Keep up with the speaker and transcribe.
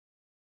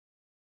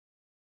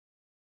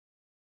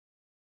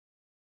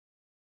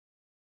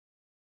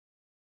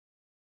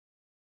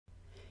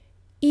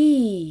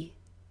E,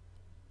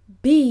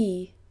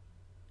 B,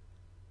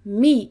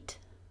 meet,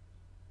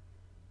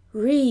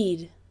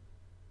 read,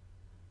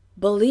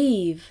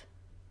 believe.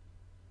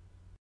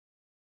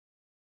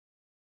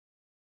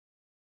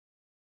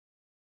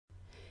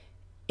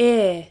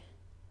 I,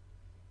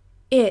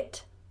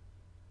 it,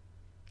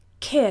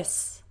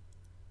 kiss,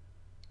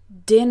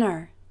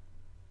 dinner,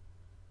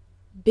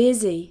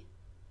 busy.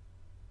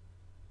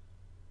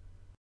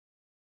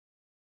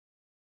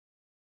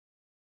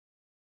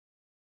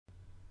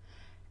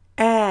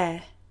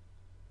 A,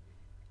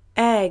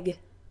 egg,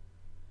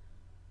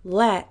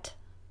 let,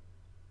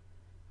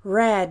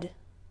 read,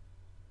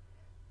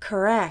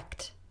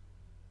 correct.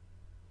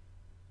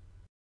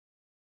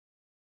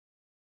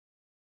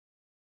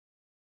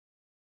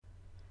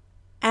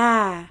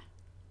 A,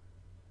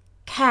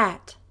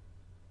 cat,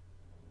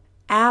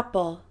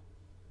 apple,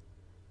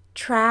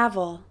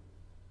 travel,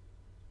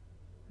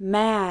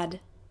 mad.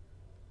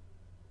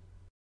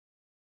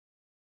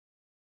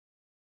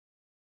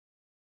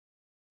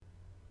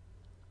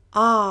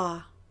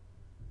 Ah,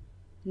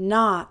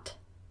 not,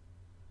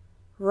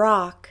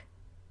 rock,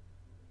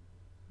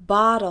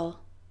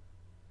 bottle,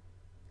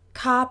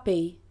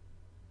 copy.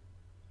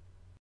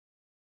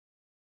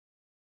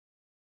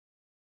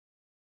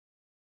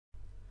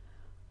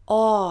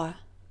 Awe,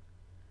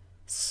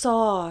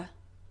 saw,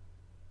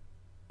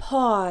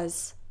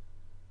 pause,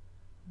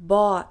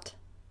 bought,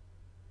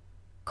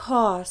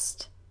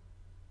 cost.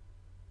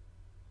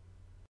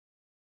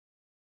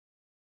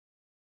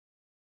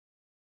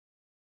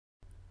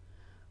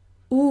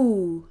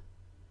 Ooh,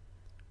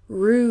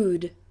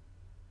 rude,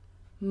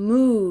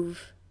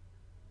 move,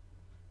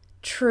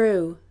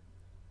 true,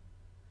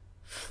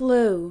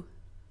 flew,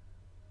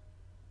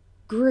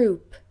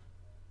 group.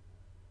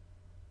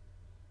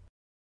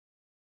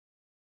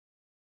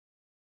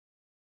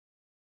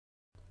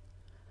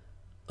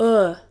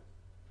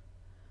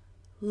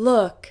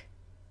 Look,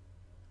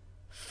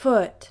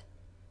 foot,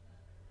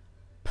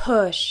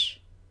 push,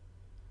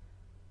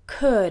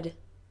 could.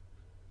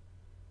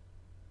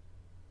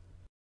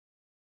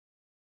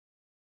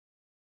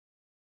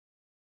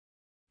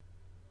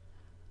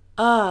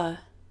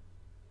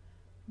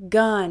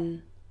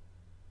 Gun,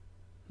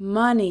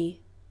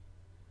 money,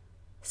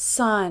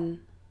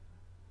 sun,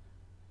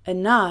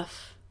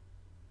 enough.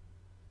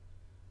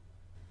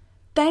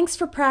 Thanks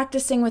for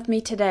practicing with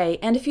me today,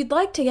 and if you'd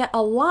like to get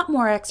a lot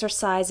more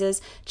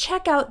exercises,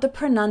 check out the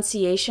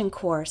pronunciation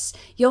course.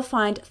 You'll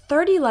find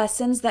 30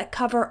 lessons that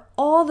cover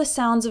all the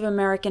sounds of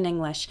American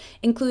English,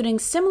 including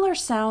similar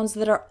sounds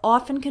that are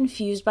often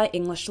confused by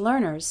English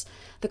learners.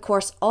 The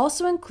course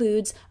also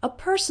includes a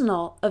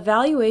personal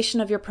evaluation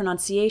of your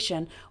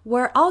pronunciation,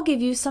 where I'll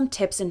give you some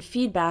tips and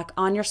feedback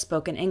on your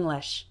spoken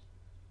English.